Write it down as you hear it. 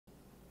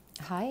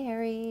Hi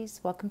Aries,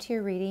 welcome to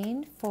your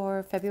reading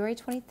for February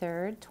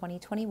 23rd,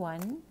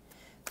 2021.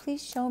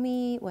 Please show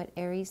me what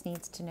Aries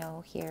needs to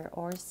know here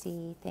or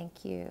see.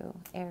 Thank you,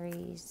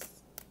 Aries.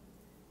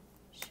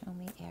 Show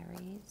me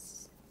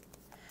Aries.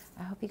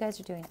 I hope you guys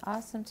are doing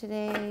awesome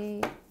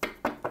today.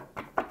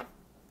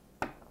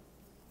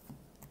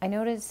 I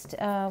noticed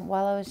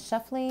while I was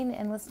shuffling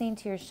and listening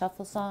to your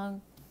shuffle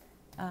song,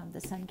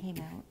 the sun came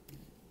out.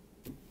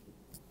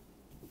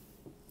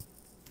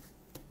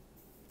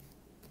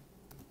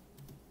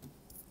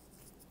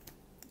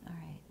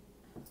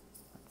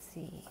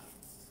 See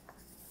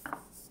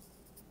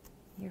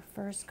your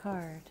first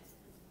card.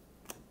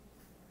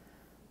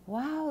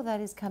 Wow, that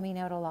is coming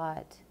out a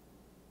lot.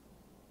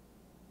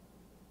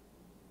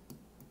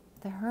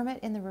 The Hermit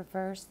in the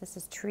reverse. This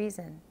is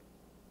treason.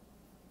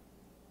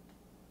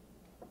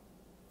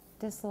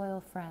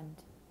 Disloyal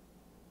friend.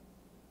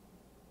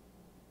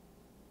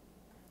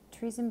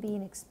 Treason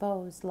being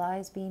exposed,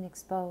 lies being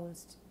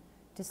exposed,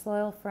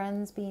 disloyal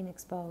friends being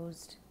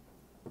exposed.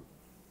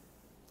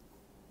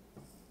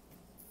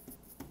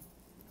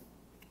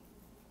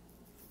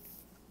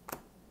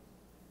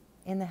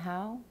 In the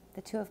how,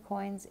 the Two of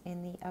Coins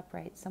in the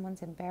upright.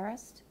 Someone's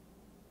embarrassed.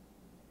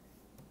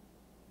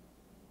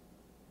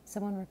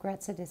 Someone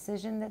regrets a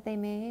decision that they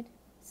made.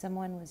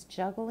 Someone was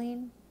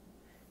juggling.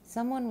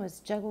 Someone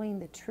was juggling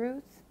the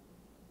truth.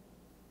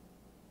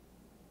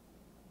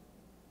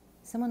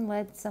 Someone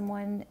led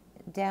someone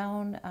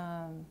down,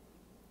 I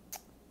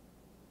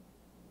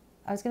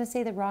was going to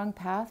say the wrong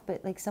path,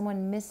 but like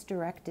someone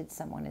misdirected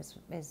someone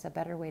is a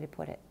better way to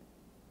put it.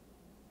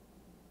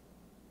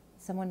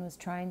 Someone was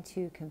trying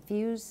to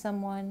confuse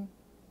someone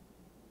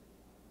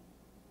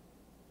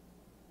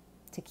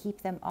to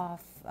keep them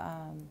off,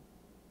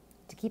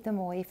 to keep them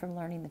away from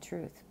learning the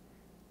truth.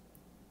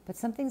 But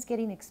something's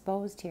getting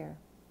exposed here,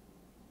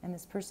 and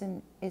this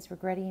person is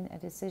regretting a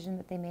decision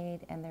that they made,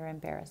 and they're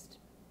embarrassed.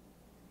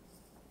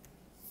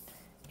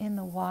 In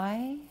the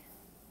why,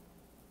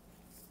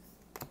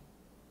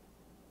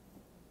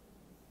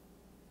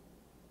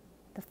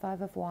 the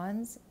Five of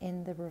Wands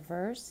in the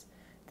reverse.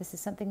 This is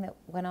something that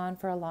went on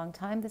for a long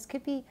time. This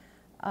could be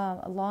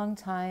a long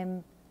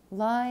time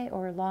lie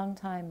or a long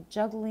time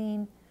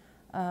juggling.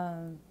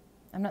 I'm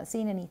not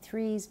seeing any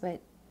threes, but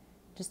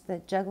just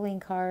the juggling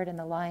card and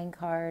the lying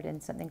card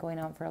and something going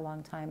on for a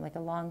long time, like a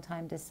long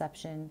time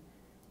deception,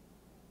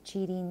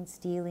 cheating,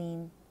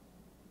 stealing,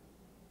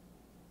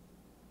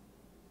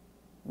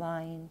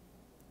 lying.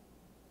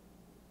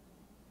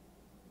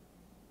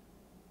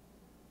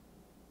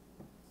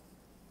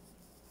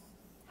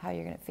 How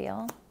you're going to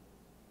feel.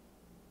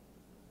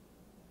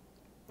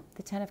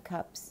 The Ten of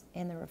Cups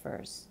in the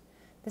reverse.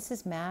 This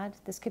is mad.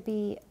 This could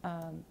be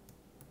a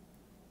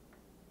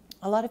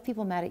lot of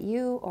people mad at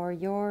you, or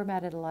you're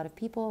mad at a lot of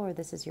people, or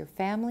this is your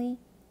family.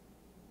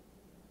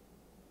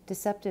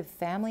 Deceptive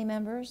family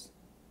members.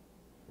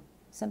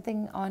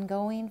 Something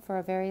ongoing for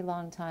a very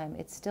long time.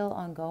 It's still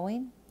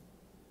ongoing.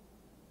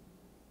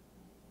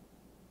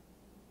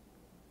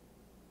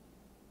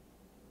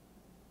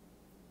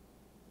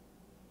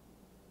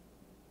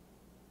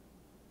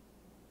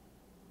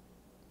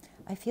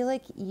 I feel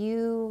like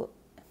you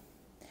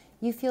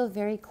feel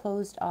very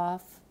closed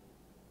off.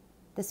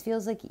 This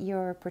feels like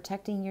you're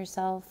protecting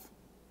yourself.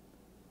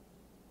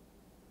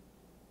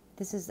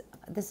 This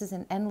is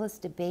an endless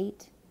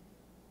debate,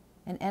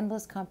 an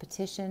endless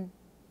competition.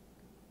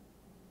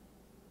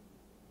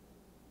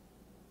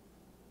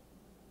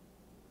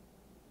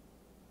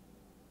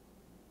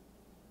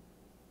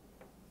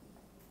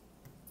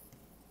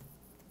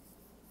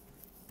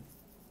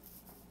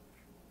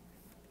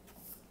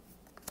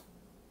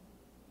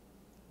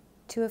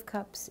 Two of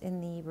Cups in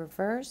the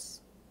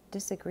reverse,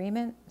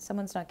 disagreement.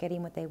 Someone's not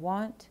getting what they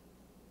want.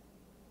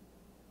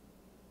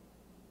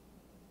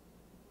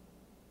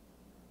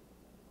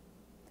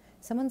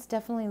 Someone's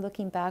definitely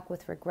looking back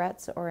with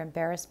regrets or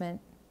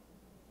embarrassment.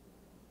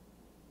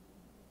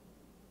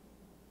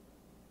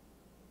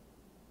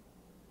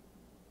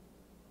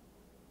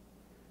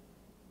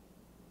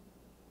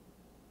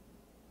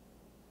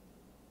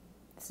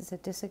 This is a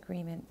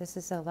disagreement. This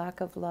is a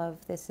lack of love.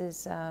 This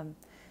is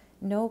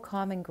no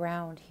common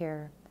ground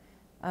here.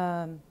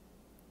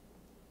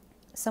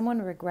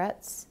 Someone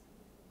regrets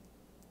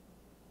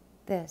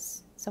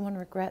this. Someone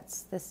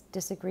regrets this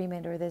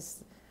disagreement or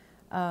this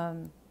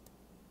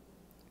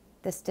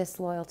this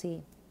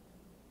disloyalty.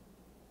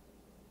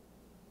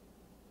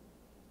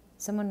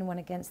 Someone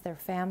went against their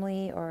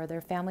family, or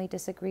their family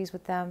disagrees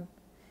with them.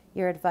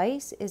 Your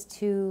advice is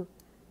to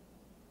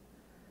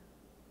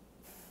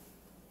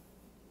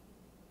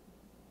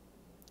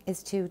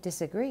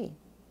disagree.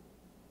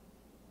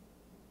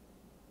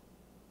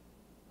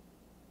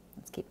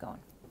 Let's keep going.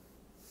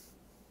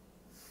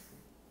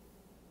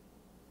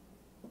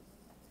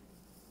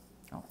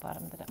 Oh,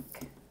 bottom of the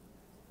deck.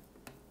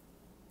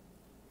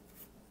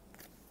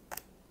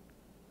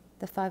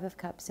 The Five of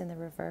Cups in the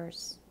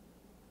reverse.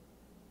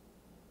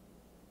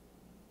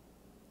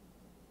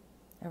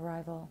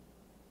 Arrival.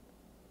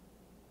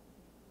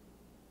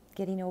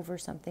 Getting over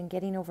something,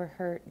 getting over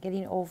hurt,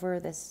 getting over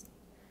this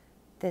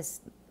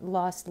this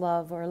lost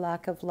love or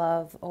lack of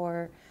love,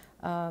 or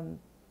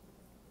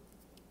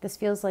this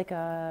feels like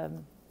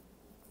an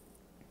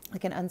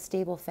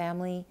unstable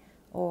family,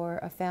 or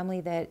a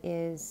family that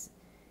is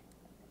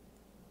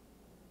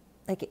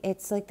like,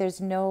 it's like there's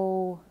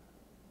no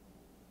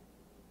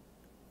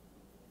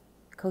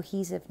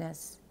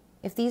cohesiveness.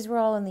 If these were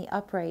all in the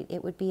upright,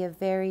 it would be a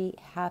very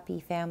happy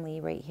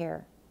family right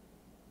here.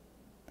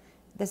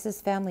 This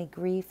is family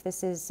grief.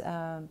 This is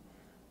 2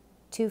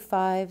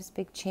 5s,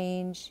 big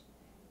change,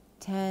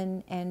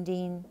 10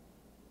 ending.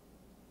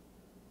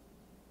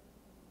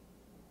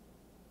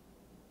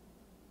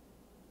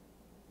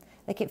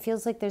 Like, it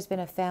feels like there's been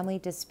a family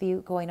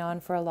dispute going on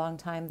for a long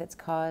time that's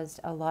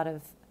caused a lot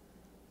of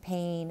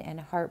pain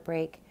and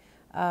heartbreak.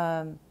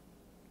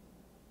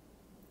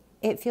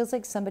 It feels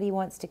like somebody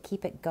wants to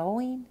keep it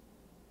going.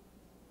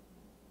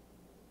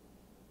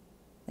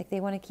 Like they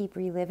want to keep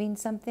reliving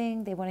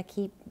something. They want to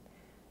keep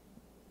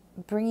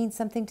bringing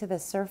something to the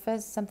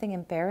surface, something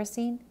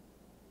embarrassing.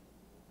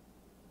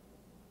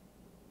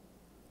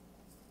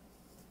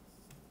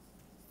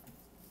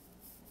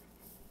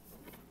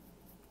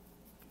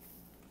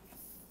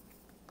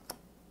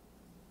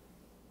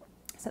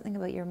 Something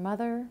about your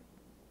mother.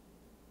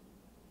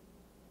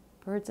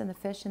 Birds and the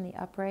fish in the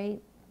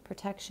upright.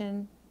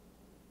 Protection.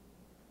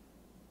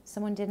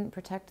 Someone didn't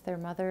protect their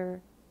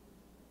mother.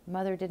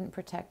 Mother didn't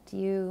protect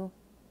you.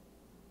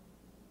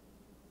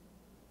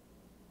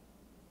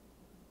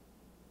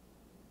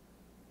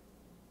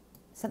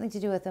 Something to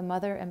do with a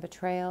mother and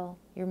betrayal.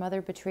 Your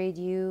mother betrayed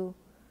you.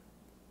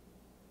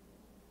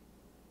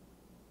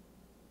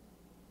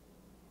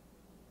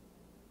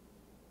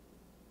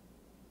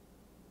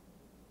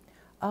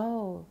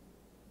 Oh.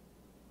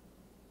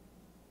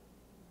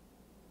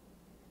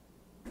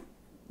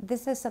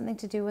 This has something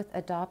to do with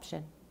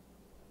adoption.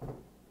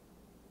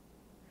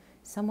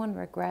 Someone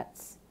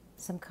regrets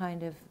some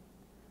kind of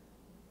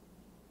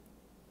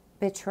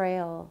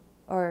betrayal,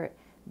 or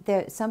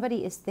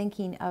somebody is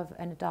thinking of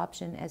an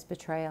adoption as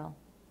betrayal.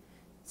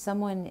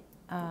 Someone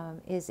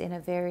is in a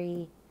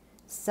very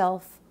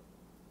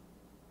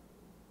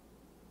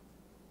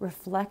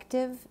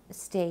self-reflective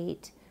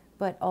state,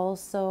 but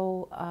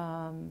also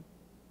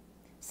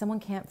someone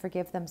can't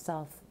forgive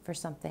themselves for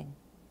something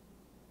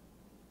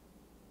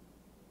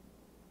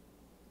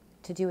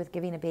to do with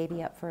giving a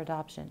baby up for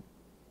adoption.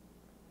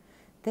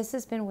 This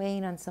has been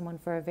weighing on someone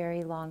for a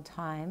very long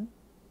time.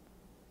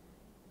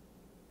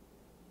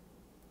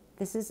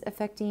 This is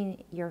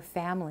affecting your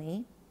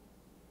family.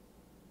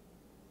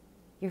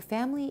 Your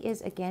family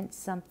is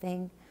against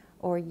something,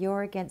 or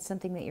you're against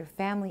something that your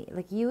family,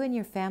 like you and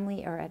your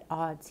family are at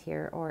odds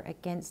here, or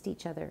against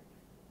each other.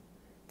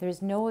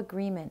 There's no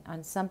agreement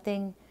on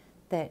something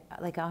that,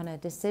 like on a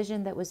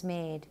decision that was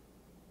made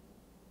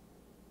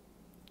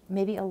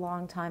maybe a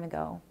long time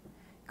ago,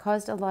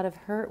 caused a lot of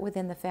hurt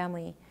within the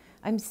family.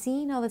 I'm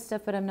seeing all this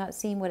stuff, but I'm not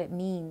seeing what it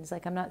means.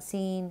 Like, I'm not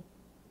seeing...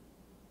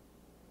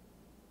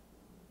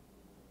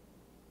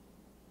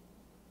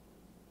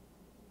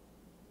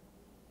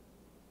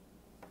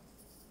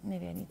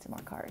 Maybe I need some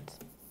more cards.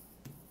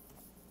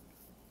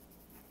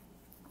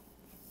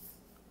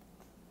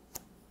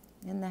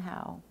 In the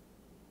how.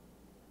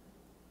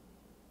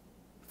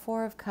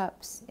 4 of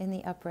Cups in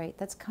the upright.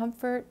 That's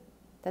comfort,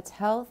 that's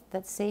health,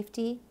 that's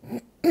safety.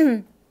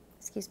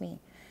 Excuse me.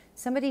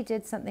 Somebody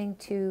did something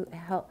to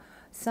help.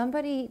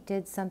 Somebody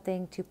did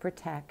something to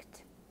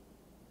protect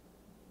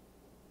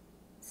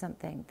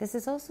something. This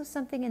is also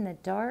something in the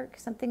dark,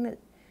 something that,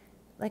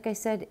 like I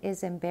said,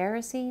 is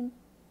embarrassing.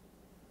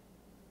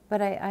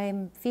 But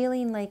I'm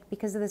feeling like,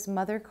 because of this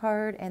mother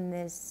card and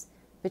this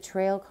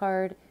betrayal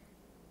card,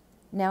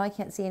 now I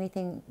can't see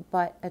anything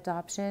but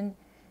adoption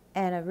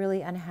and a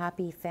really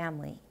unhappy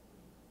family.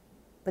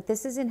 But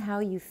this is in how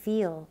you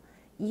feel.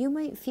 You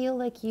might feel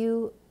like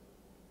you,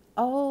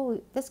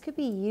 oh, this could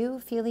be you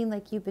feeling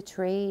like you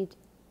betrayed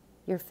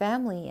your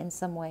family in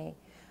some way.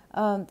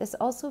 This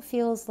also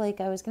feels like,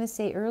 I was going to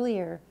say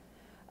earlier,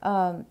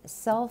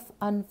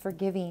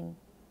 self-unforgiving.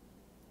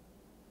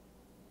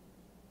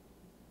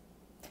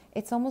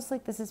 It's almost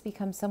like this has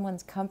become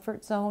someone's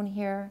comfort zone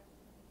here.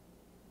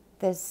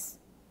 This...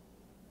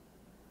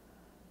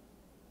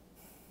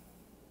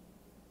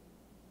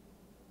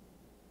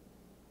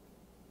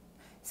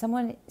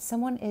 Someone's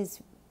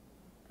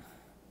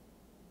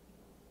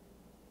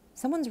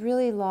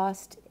really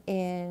lost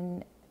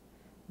in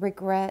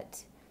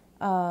regret.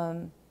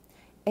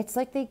 It's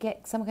like they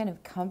get some kind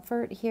of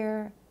comfort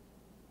here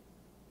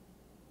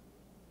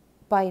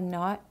by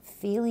not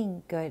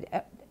feeling good.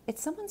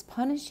 It's someone's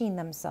punishing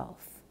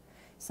themselves.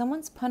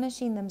 Someone's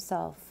punishing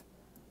themselves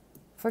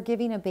for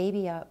giving a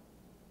baby up.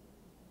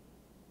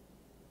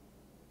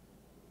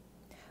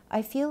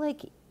 I feel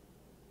like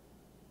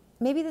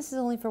maybe this is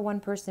only for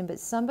one person, but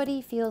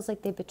somebody feels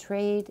like they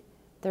betrayed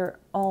their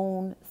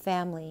own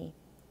family.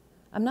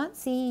 I'm not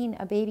seeing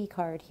a baby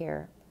card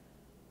here,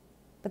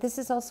 but this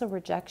is also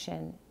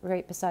rejection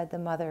right beside the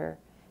mother.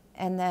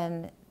 And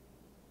then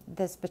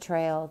this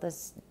betrayal,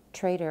 this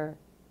traitor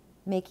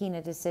making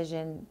a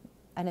decision,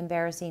 an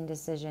embarrassing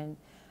decision.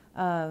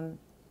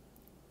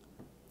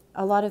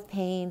 a lot of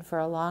pain for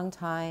a long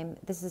time.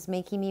 This is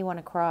making me want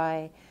to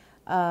cry.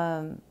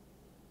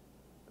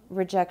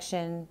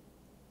 Rejection.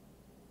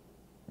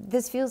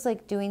 This feels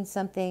like doing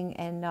something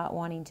and not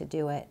wanting to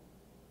do it.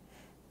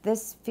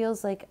 This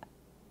feels like,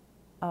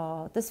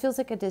 oh, this feels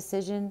like a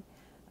decision.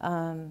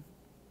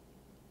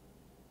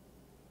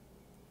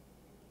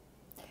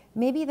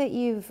 Maybe that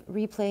you've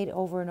replayed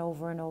over and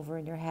over and over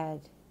in your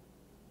head.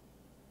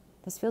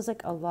 This feels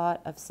like a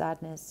lot of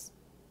sadness.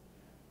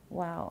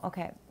 Wow,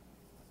 okay.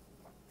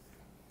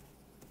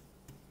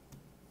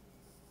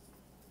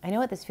 I know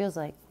what this feels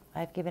like.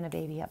 I've given a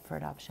baby up for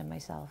adoption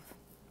myself.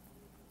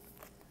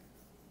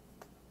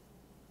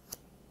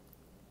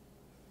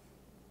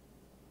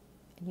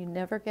 And you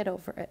never get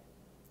over it.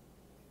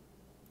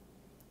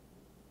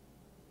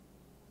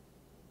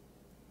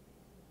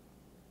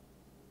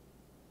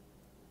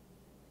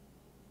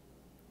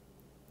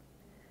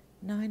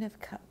 Nine of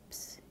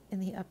Cups in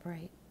the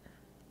upright.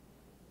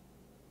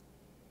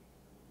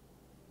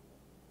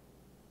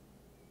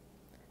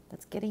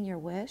 That's getting your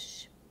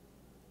wish.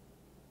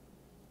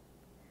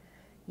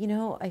 You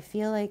know, I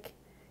feel like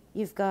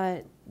you've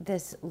got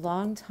this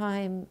long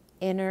time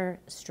inner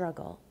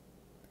struggle,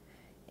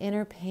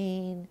 inner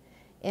pain,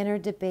 inner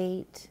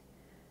debate.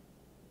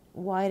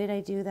 Why did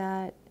I do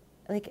that?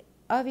 Like,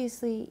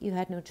 obviously you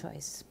had no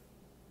choice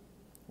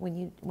when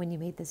you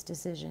made this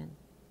decision.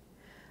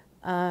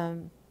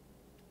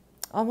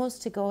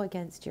 Almost to go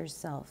against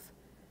yourself.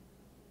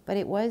 But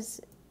it was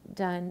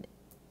done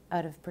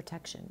out of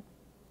protection.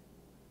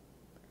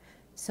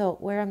 So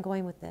where I'm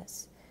going with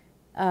this,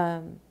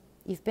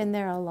 you've been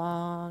there a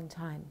long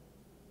time,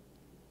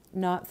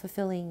 not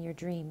fulfilling your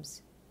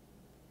dreams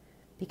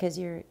because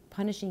you're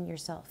punishing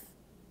yourself.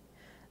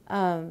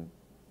 Five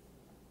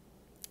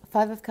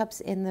of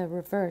Cups in the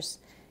reverse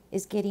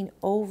is getting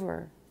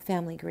over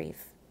family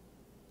grief.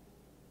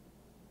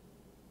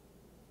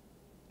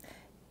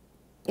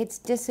 It's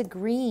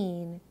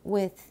disagreeing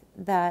with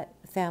that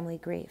family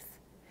grief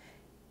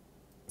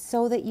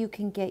so that you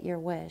can get your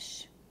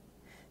wish,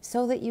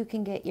 so that you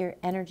can get your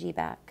energy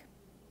back.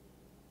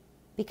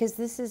 Because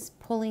this is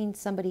pulling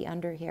somebody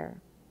under here.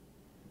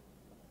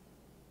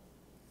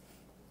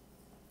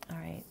 All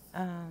right.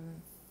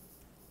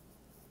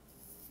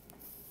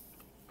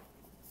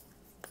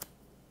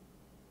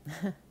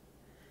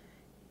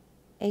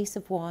 Ace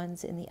of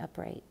Wands in the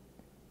upright.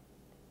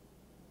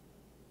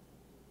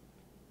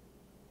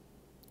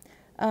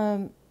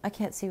 I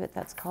can't see what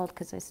that's called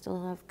because I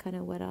still have kind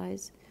of wet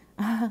eyes.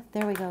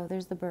 There we go.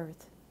 There's the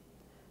birth.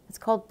 It's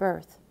called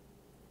birth.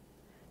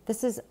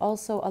 This is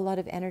also a lot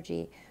of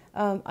energy.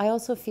 I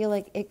also feel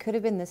like it could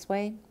have been this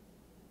way.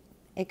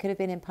 It could have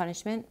been in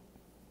punishment,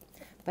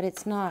 but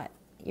it's not.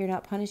 You're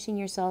not punishing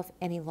yourself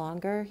any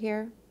longer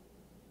here.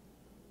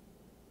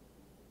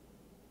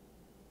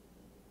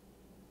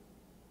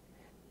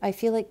 I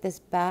feel like this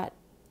bat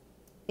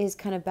is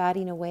kind of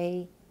batting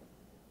away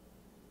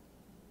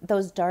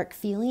those dark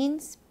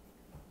feelings.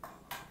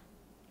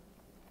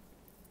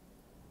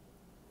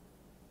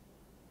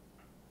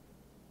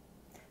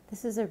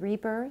 This is a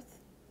rebirth.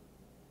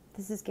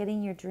 This is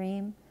getting your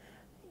dream.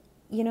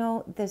 You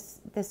know,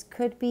 this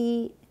could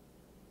be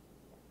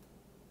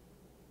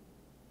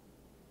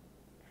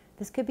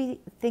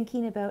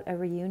thinking about a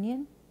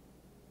reunion.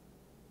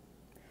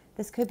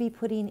 This could be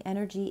putting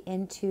energy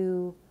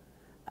into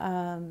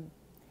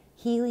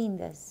healing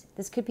this.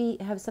 This could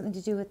have something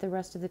to do with the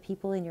rest of the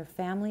people in your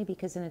family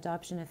because an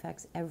adoption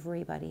affects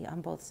everybody on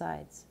both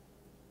sides.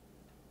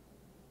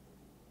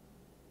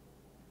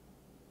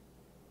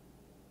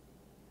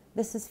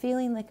 This is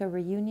feeling like a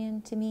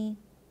reunion to me.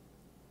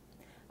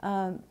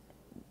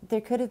 There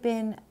could have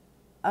been,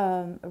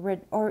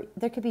 or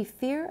there could be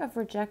fear of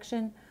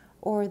rejection,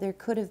 or there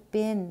could have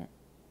been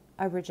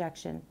a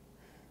rejection.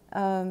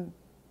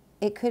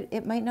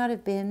 It might not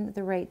have been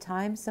the right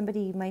time.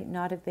 Somebody might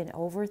not have been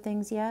over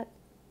things yet.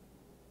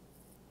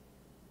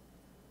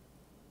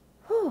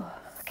 Whew,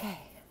 okay.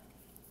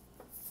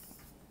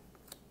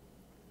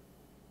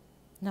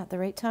 Not the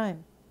right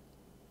time.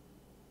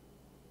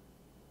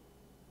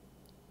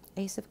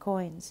 Ace of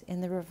Coins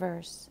in the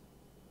reverse.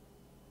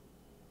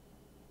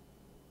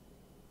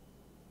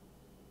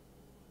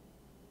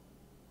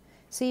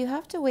 So you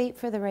have to wait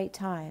for the right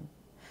time.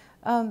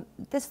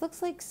 This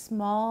looks like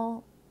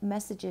small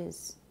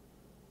messages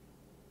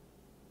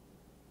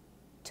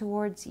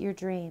towards your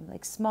dream,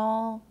 like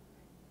small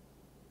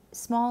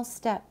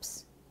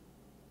steps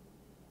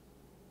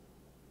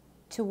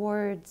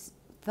towards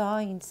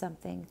thawing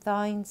something,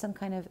 thawing some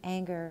kind of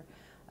anger.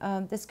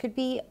 This could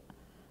be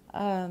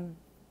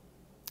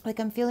like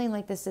I'm feeling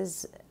like this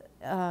is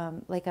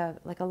like a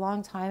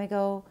long time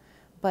ago,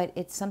 but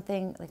it's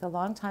something like a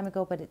long time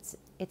ago, but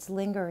it's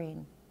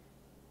lingering.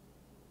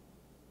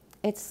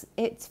 It's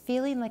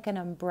feeling like an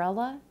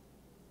umbrella.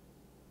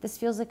 This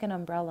feels like an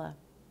umbrella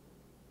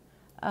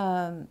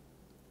on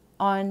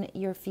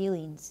your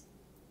feelings.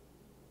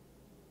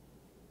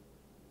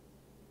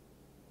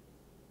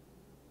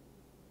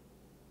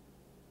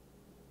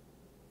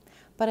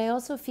 But I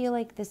also feel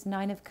like this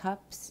Nine of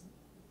Cups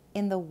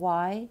in the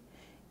Y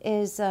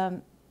is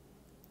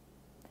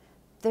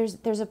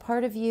there's a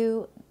part of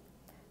you,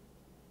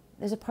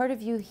 there's a part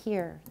of you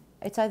here.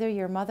 It's either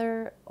your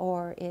mother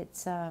or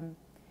it's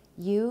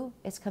you.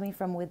 It's coming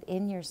from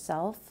within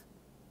yourself.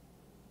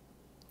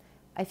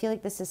 I feel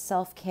like this is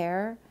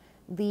self-care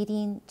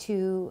leading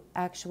to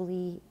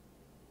actually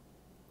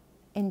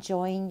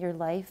enjoying your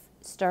life,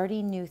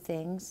 starting new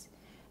things.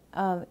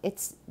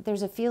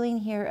 There's a feeling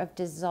here of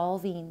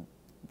dissolving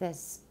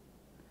this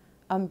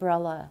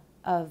umbrella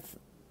of,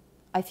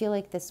 I feel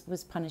like this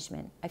was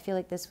punishment. I feel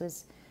like this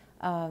was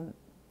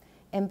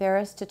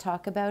embarrassed to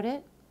talk about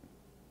it.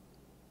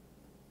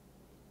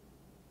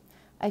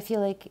 I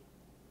feel like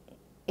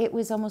it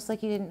was almost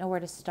like you didn't know where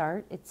to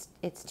start.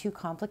 It's too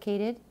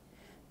complicated.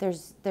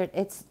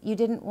 You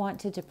didn't want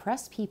to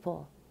depress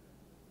people.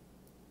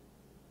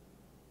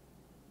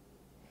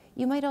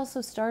 You might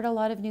also start a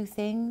lot of new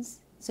things,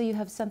 so you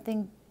have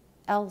something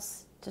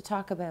else to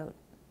talk about.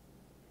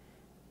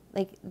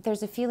 Like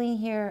there's a feeling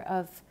here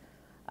of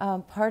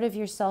part of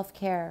your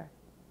self-care.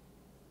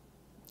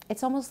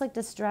 It's almost like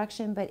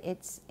distraction, but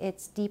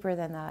it's deeper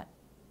than that.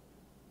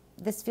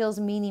 This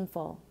feels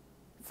meaningful.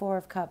 4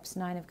 of Cups,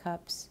 9 of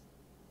Cups.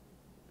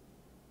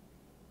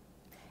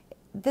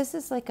 This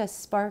is like a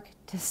spark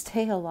to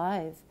stay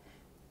alive,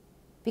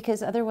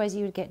 because otherwise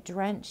you would get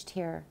drenched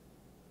here.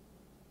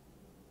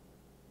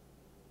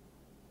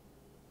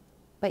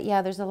 But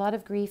yeah, there's a lot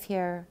of grief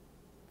here.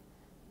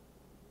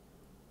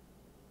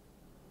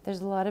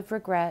 There's a lot of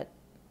regret.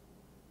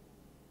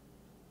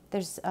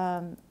 There's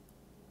a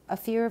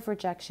fear of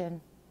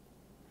rejection.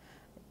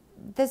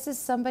 This is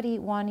somebody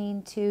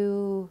wanting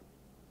to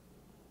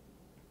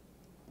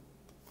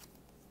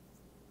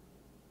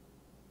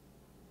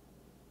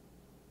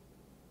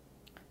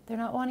they're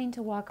not wanting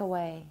to walk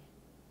away,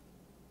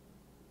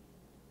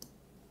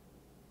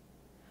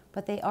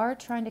 but they are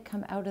trying to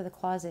come out of the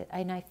closet.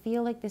 And I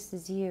feel like this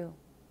is you.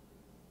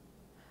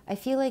 I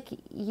feel like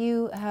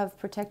you have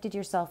protected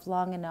yourself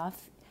long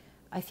enough.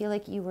 I feel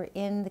like you were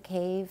in the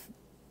cave,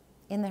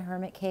 in the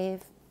hermit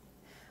cave.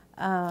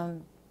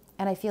 And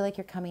I feel like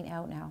you're coming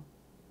out now.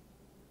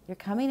 You're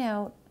coming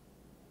out.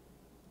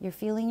 You're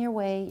feeling your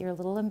way. You're a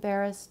little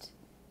embarrassed.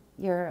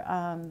 You're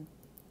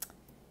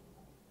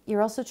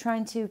also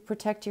trying to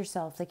protect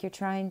yourself. Like you're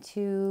trying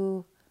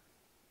to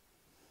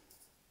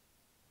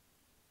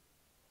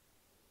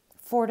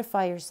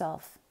fortify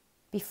yourself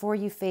before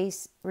you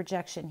face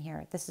rejection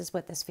here. This is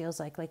what this feels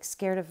like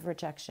scared of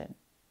rejection.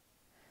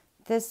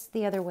 This,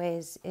 the other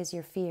way, is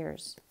your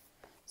fears.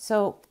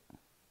 So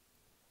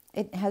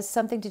it has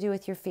something to do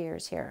with your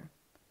fears here.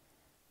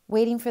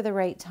 Waiting for the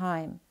right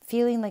time.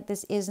 Feeling like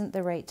this isn't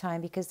the right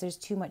time because there's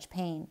too much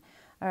pain.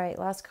 All right,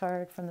 last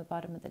card from the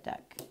bottom of the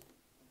deck.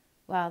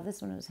 Wow,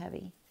 this one was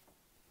heavy.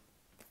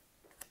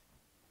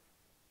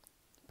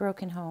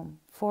 Broken home.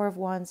 4 of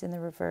Wands in the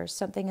reverse.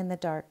 Something in the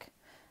dark.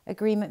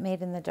 Agreement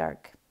made in the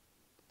dark.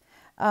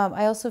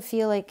 I also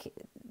feel like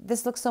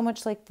this looks so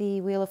much like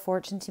the Wheel of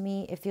Fortune to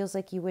me. It feels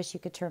like you wish you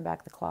could turn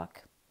back the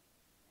clock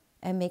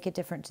and make a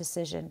different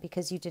decision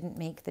because you didn't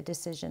make the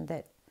decision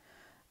that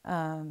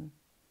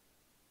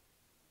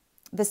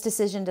this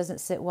decision doesn't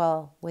sit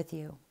well with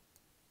you.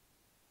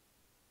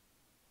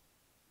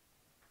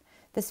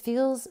 This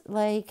feels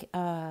like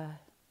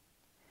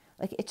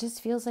it just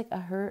feels like a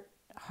hurt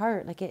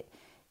heart. Like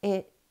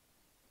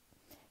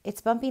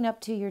it's bumping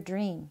up to your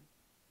dream.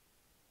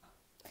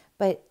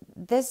 But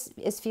this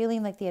is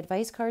feeling like the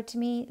advice card to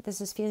me.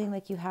 This is feeling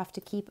like you have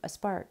to keep a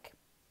spark.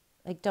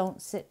 Like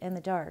don't sit in the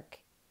dark.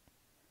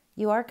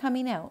 You are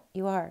coming out.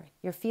 You are.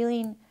 You're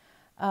feeling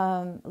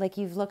like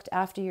you've looked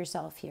after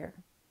yourself here.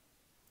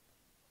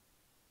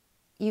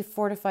 You've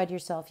fortified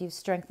yourself. You've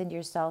strengthened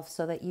yourself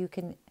so that you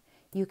can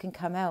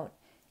come out.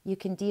 You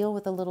can deal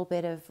with a little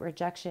bit of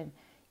rejection.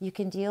 You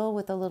can deal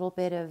with a little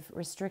bit of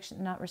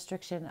restriction, not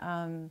restriction.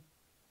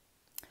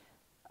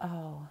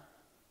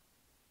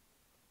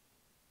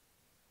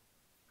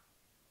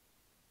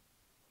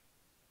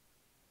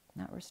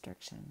 Not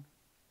restriction.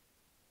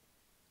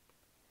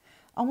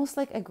 Almost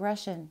like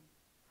aggression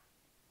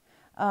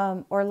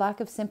or lack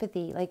of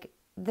sympathy. Like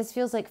this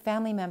feels like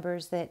family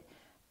members that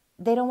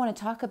they don't want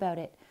to talk about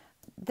it.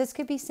 This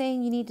could be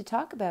saying you need to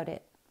talk about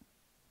it.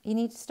 You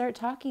need to start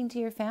talking to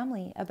your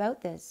family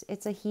about this.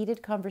 It's a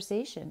heated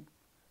conversation.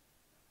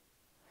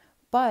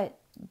 But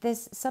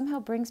this somehow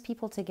brings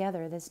people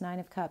together. This 9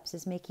 of Cups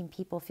is making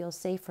people feel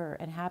safer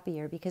and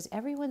happier because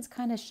everyone's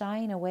kind of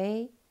shying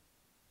away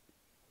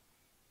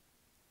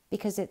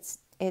because it's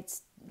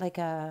like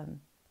a,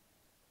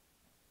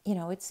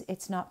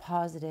 it's not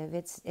positive.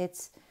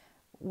 It's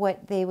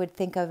what they would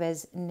think of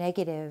as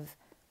negative.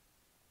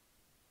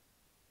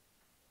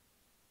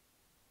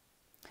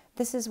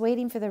 This is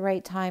waiting for the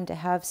right time to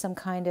have some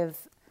kind of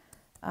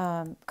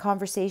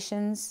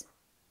conversations.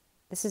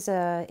 This is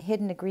a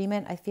hidden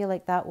agreement. I feel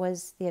like that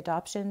was the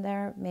adoption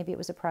there. Maybe it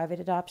was a private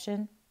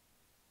adoption.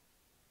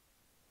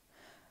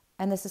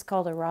 And this is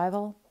called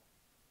arrival.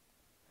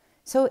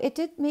 So it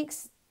did make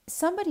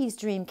somebody's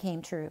dream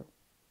came true.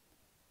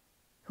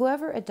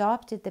 Whoever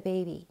adopted the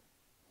baby,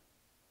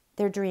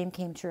 their dream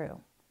came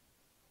true.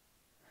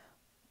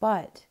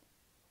 But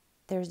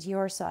there's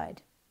your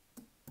side.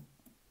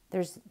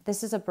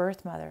 This is a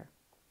birth mother.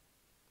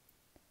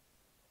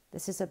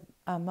 This is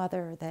a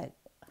mother that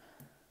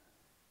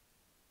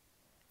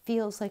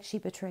feels like she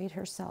betrayed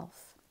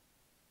herself.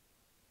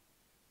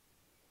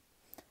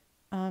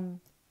 I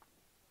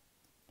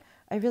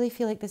really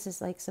feel like this is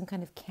like some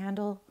kind of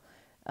candle.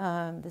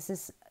 This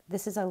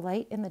is a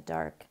light in the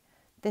dark.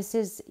 This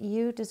is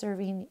you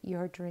deserving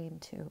your dream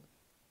too.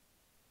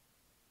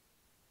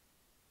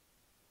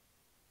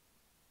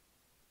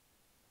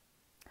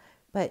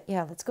 But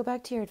yeah, let's go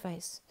back to your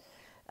advice.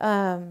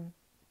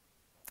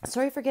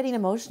 Sorry for getting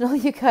emotional,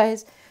 you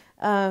guys.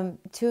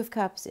 Two of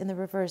Cups in the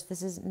reverse.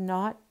 This is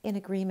not in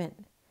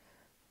agreement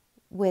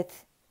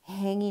with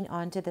hanging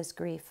on to this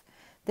grief.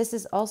 This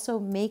is also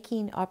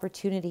making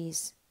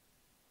opportunities.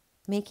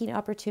 Making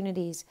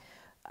opportunities.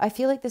 I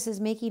feel like this is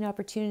making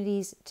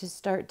opportunities to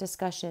start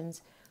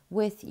discussions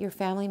with your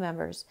family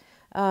members.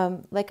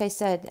 Like I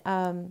said,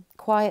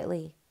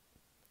 quietly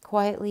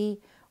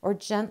or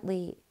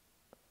gently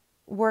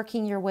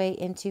working your way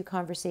into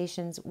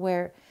conversations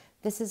where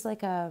this is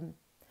like an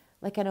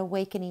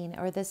awakening,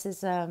 or this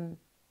is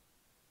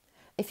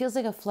it feels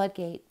like a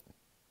floodgate.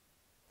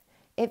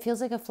 It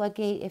feels like a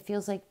floodgate. It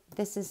feels like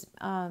this is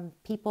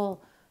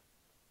people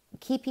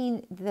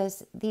keeping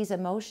these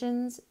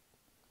emotions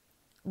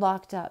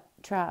locked up,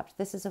 trapped.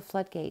 This is a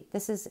floodgate.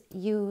 This is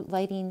you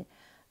lighting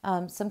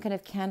some kind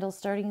of candle,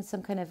 starting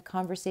some kind of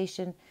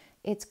conversation.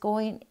 It's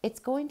going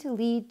to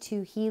lead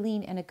to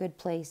healing and a good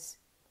place.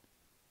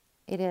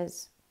 It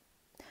is.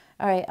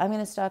 All right, I'm going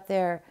to stop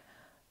there.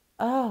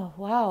 Oh,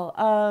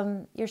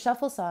 wow. Your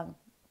shuffle song,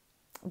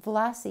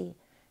 Vlasy,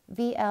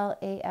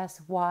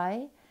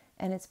 Vlasy,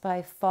 and it's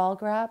by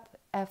Fallgrap,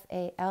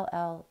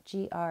 Fallgrapp.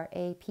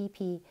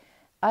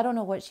 I don't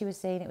know what she was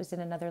saying. It was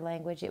in another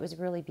language. It was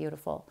really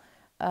beautiful.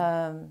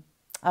 All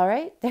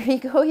right, there you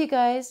go, you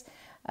guys.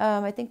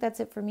 I think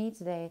that's it for me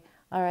today.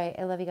 All right,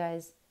 I love you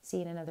guys. See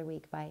you in another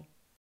week. Bye.